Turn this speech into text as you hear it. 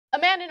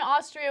man in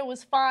Austria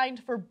was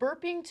fined for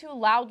burping too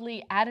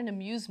loudly at an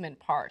amusement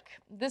park.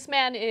 This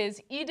man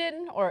is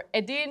Edin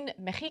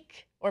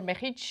Mehic or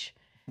Mehic.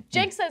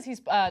 Cenk says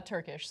he's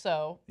Turkish,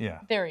 so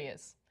there he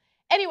is.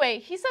 Anyway,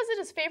 he says that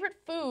his favorite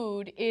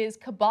food is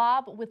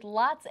kebab with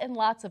lots and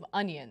lots of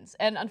onions.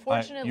 And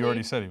unfortunately... You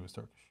already said he was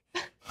Turkish.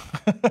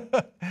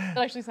 That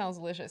actually sounds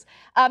delicious.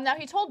 Now,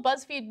 he told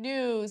BuzzFeed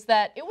News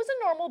that it was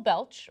a normal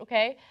belch,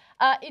 okay?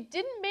 It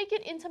didn't make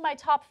it into my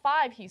top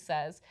 5, he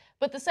says,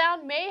 but the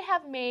sound may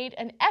have made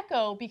an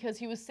echo because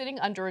he was sitting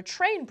under a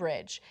train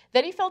bridge.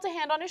 Then he felt a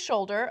hand on his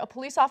shoulder. A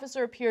police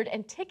officer appeared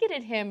and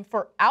ticketed him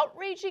for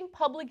outraging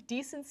public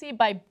decency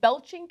by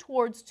belching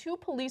towards 2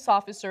 police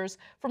officers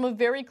from a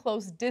very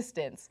close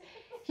distance.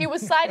 He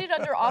was cited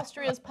under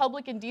Austria's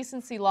public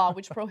indecency law,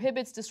 which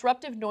prohibits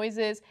disruptive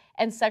noises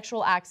and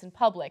sexual acts in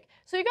public.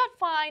 So he got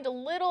fined a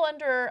little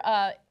under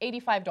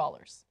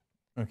 $85.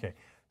 Okay,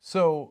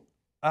 so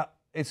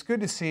it's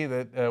good to see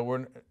that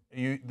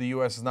the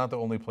U.S. is not the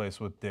only place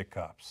with dick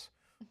cops.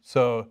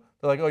 So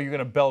they're like, oh, you're going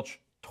to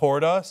belch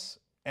toward us,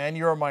 and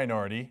you're a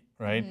minority,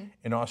 right? Mm-hmm.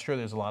 In Austria,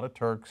 there's a lot of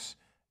Turks.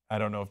 I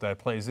don't know if that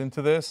plays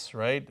into this,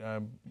 right?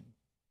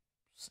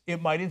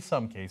 It might in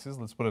some cases,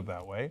 let's put it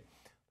that way.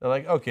 They're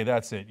like, okay,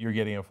 that's it. You're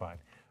getting a fine.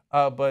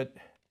 But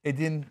it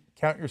didn't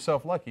count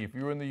yourself lucky. If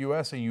you were in the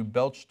U.S. and you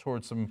belched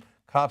towards some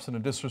cops in a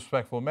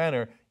disrespectful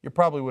manner, you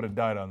probably would have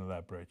died under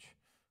that bridge.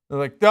 They're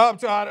like, oh,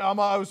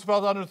 I was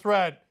felt under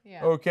threat.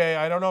 Yeah. Okay,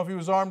 I don't know if he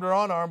was armed or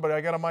unarmed, but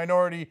I got a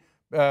minority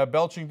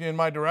belching in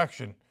my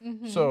direction.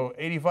 Mm-hmm. So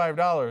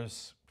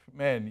 $85,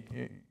 man,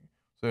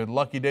 it's a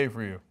lucky day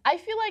for you. I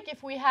feel like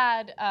if we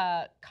had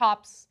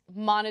cops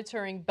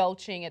monitoring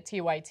belching at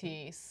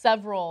TYT,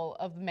 several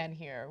of the men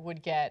here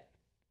would get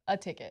a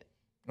ticket.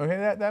 Okay,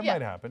 that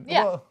might happen.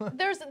 Yeah, well,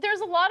 there's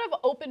a lot of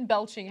open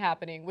belching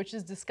happening, which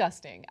is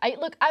disgusting.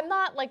 Look, I'm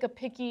not like a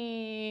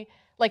picky,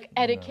 like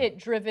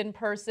etiquette-driven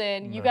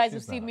person. No, you guys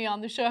have seen me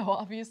on the show.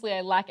 Obviously,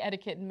 I lack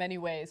etiquette in many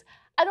ways.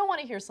 I don't want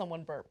to hear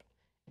someone burp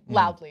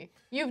loudly.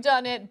 You've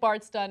done it.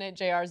 Bart's done it.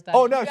 JR's done it.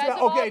 Oh no,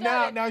 okay.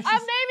 Now she's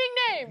I'm naming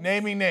names.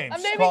 Naming names.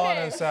 I'm naming calling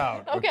names. us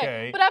out.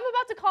 Okay, but I'm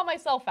about to call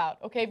myself out.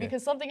 Okay,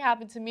 because something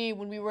happened to me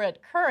when we were at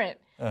Current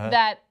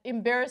that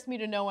embarrassed me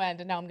to no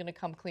end, and now I'm going to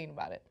come clean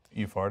about it.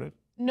 You farted?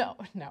 No,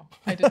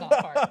 I did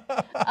not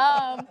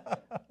fart.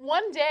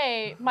 One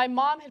day, my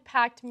mom had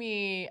packed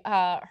me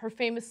her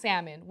famous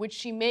salmon, which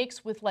she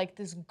makes with like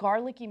this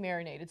garlicky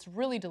marinade. It's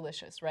really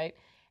delicious, right?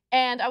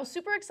 And I was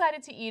super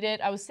excited to eat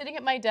it. I was sitting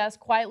at my desk,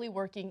 quietly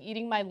working,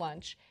 eating my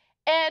lunch.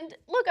 And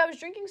look, I was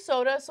drinking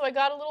soda, so I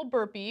got a little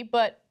burpy,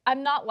 but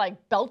I'm not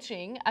like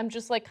belching. I'm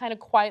just like kind of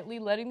quietly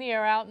letting the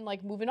air out and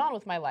like moving on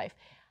with my life.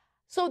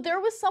 So there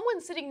was someone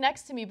sitting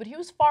next to me, but he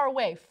was far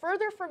away,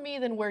 further from me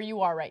than where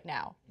you are right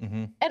now.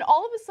 Mm-hmm. And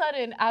all of a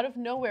sudden, out of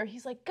nowhere,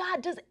 he's like,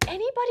 God, does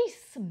anybody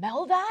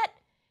smell that?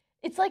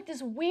 It's like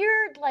this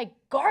weird, like,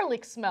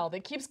 garlic smell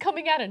that keeps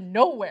coming out of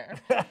nowhere.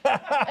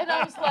 And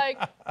I was like,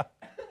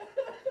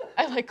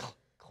 I like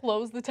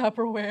closed the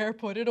Tupperware,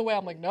 put it away.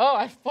 I'm like,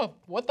 no,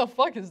 what the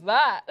fuck is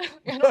that?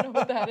 I don't know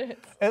what that is.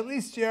 At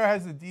least JR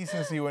has the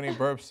decency when he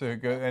burps,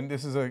 and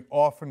this is an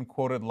often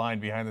quoted line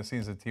behind the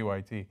scenes at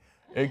TYT.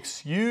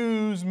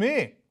 Excuse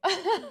me.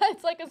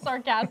 It's like a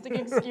sarcastic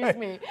excuse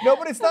me. No,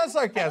 but it's not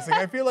sarcastic.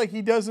 I feel like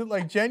he does it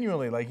like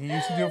genuinely, like he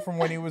used to do it from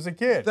when he was a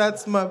kid.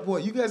 That's my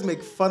point. You guys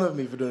make fun of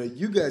me for doing it.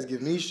 You guys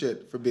give me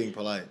shit for being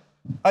polite.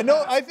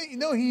 I think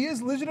he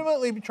is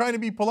legitimately trying to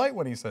be polite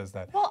when he says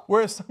that. Well,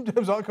 whereas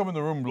sometimes I'll come in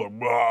the room and be like,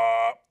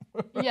 blah.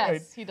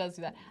 Yes, he does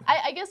do that.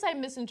 I guess I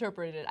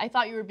misinterpreted it. I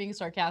thought you were being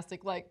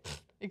sarcastic, like,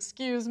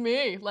 excuse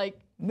me, like.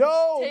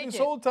 No, this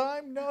whole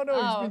time? No,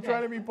 he's been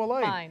trying to be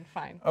polite.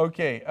 Fine.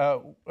 Okay,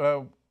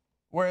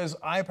 whereas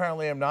I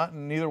apparently am not,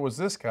 and neither was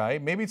this guy.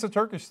 Maybe it's a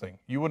Turkish thing.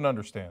 You wouldn't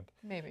understand.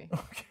 Maybe.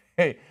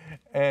 Okay,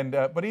 and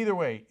but either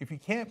way, if you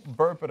can't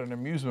burp at an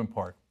amusement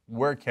park,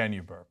 where can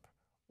you burp?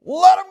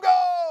 Let him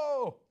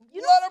go!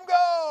 Let him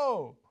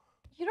go!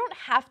 You don't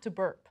have to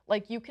burp.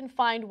 Like, you can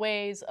find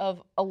ways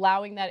of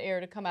allowing that air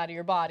to come out of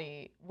your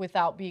body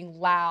without being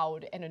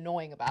loud and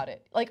annoying about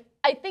it. Like,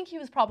 I think he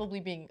was probably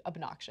being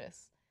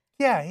obnoxious.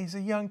 Yeah, he's a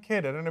young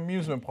kid at an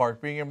amusement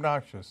park being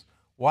obnoxious.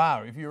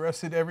 Wow, if you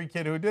arrested every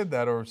kid who did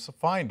that or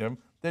fined him,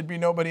 there'd be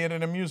nobody at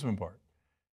an amusement park.